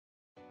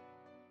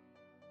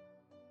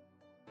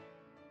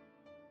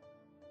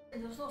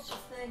There was no such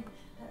thing.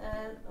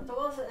 There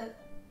was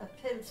a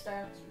pill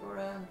started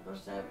around,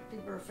 but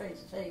people were afraid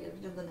to take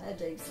it, giving them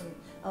headaches and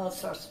all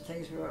sorts of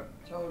things we were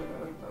told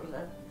about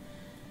it.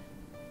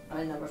 But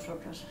I never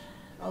took it.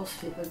 Most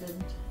people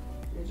didn't.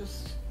 You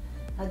just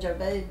had your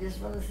babies,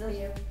 what is it?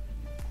 Yeah.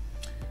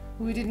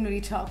 We didn't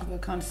really talk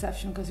about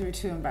contraception because we were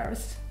too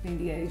embarrassed, being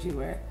the age we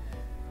were.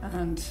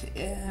 And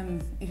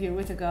if you're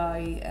with a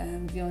guy,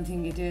 the only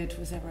thing you did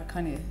was ever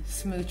kind of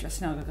smooch or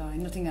snog a guy,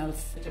 nothing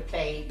else. To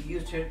play, you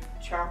used your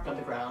chalk on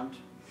the ground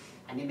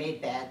and you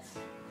made beds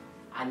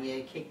and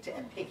you kicked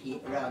a picky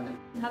around them.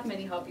 I have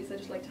many hobbies. I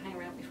just like to hang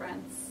around with my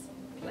friends,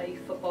 play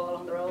football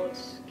on the road,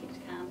 kick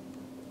a can.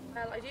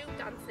 Well, I do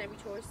dancing every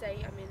Thursday.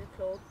 I'm in a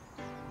club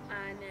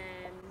and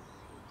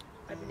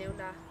I've been doing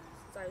that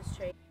since I was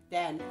 3.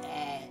 Then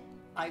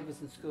I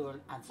was in school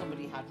and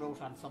somebody had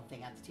wrote on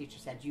something and the teacher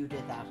said, "You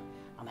did that."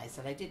 And I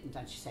said, "I didn't."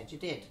 And she said, "You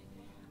did."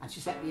 And she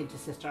sent me into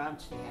Sister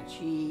Anthony and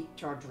she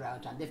turned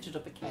around and lifted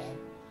up a cane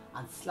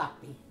and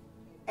slapped me.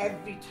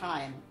 Every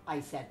time I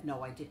said,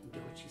 "No, I didn't do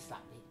it," she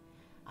slapped me.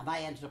 And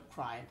I ended up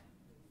crying.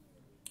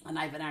 And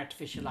I have an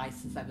artificial eye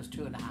since I was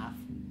 2.5.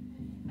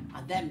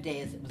 And them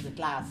days it was a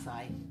glass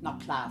eye, not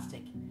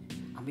plastic.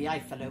 And my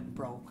eye fell out and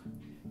broke.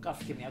 God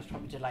forgive me, I was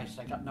probably delighted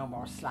I got no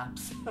more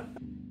slaps.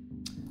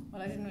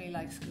 Well, I didn't really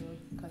like school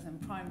because in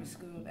primary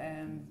school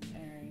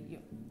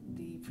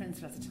the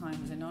principal at the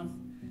time was a nun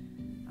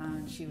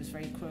and she was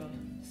very cruel.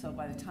 So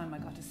by the time I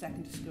got to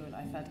secondary school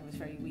I felt I was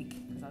very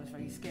weak because I was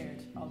very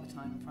scared all the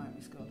time in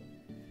primary school.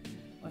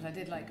 But I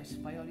did like it.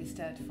 I only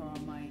stayed for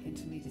my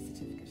intermediate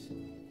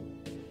certificate.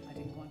 I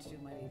didn't want to do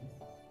my leaving.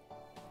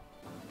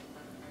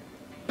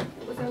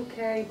 It was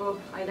okay, but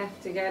I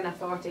left again at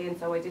 14,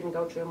 so I didn't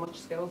go through much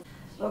school.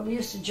 Well, we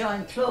used to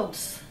join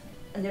clubs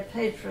and you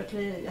paid for it.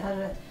 You had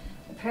a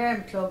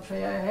parent club for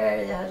your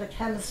hair, you had a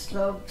chemist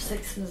club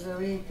 6 days a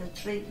week, a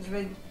treatment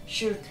week,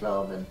 shoot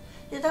club, and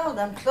you had all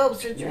them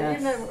clubs.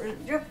 Yes.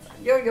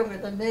 You're younger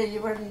than me,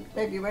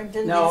 maybe you weren't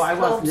in no, these I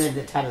clubs. Wasn't in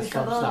the tennis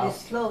clubs, all no.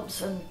 these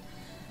clubs, and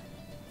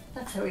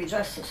that's how we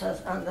dressed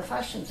ourselves. And the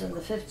fashions in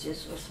the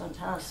 50s was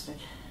fantastic.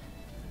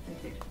 I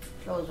think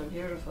the clothes are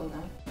beautiful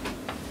now.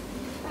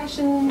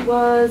 Fashion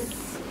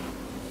was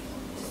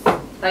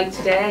like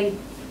today,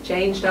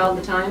 changed all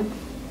the time.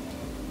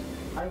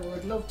 I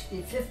would love to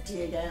be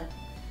 50 again.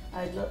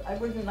 I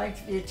wouldn't like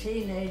to be a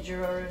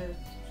teenager or a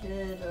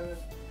kid or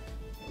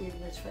even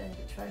a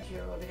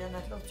 20-year-old again.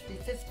 I'd love to be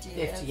 50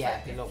 again. 50,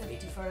 yeah, it'd be lovely.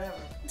 50 forever.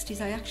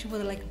 60s, I actually would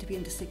have liked to be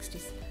in the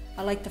 60s.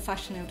 I like the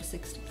fashion out of the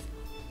 60s.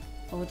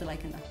 I would have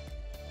liked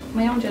that.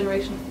 My own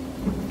generation.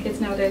 Kids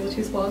nowadays are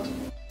too spoiled.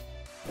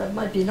 There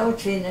might be no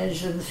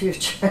teenagers in the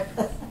future.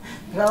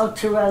 They're all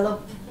too well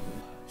up.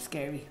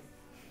 Scary.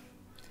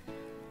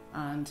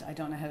 And I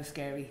don't know how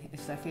scary it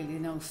is. I feel you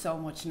know so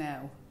much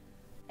now.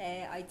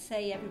 I'd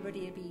say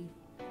everybody would be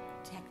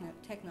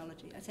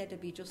technology. I'd say there'd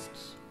be just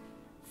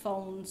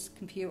phones,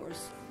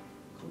 computers.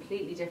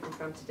 Completely different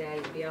from today.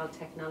 It'd be all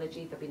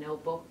technology, there'd be no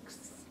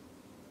books.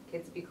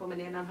 Kids would be coming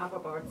in on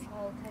hoverboards.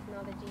 All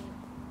technology,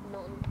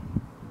 nothing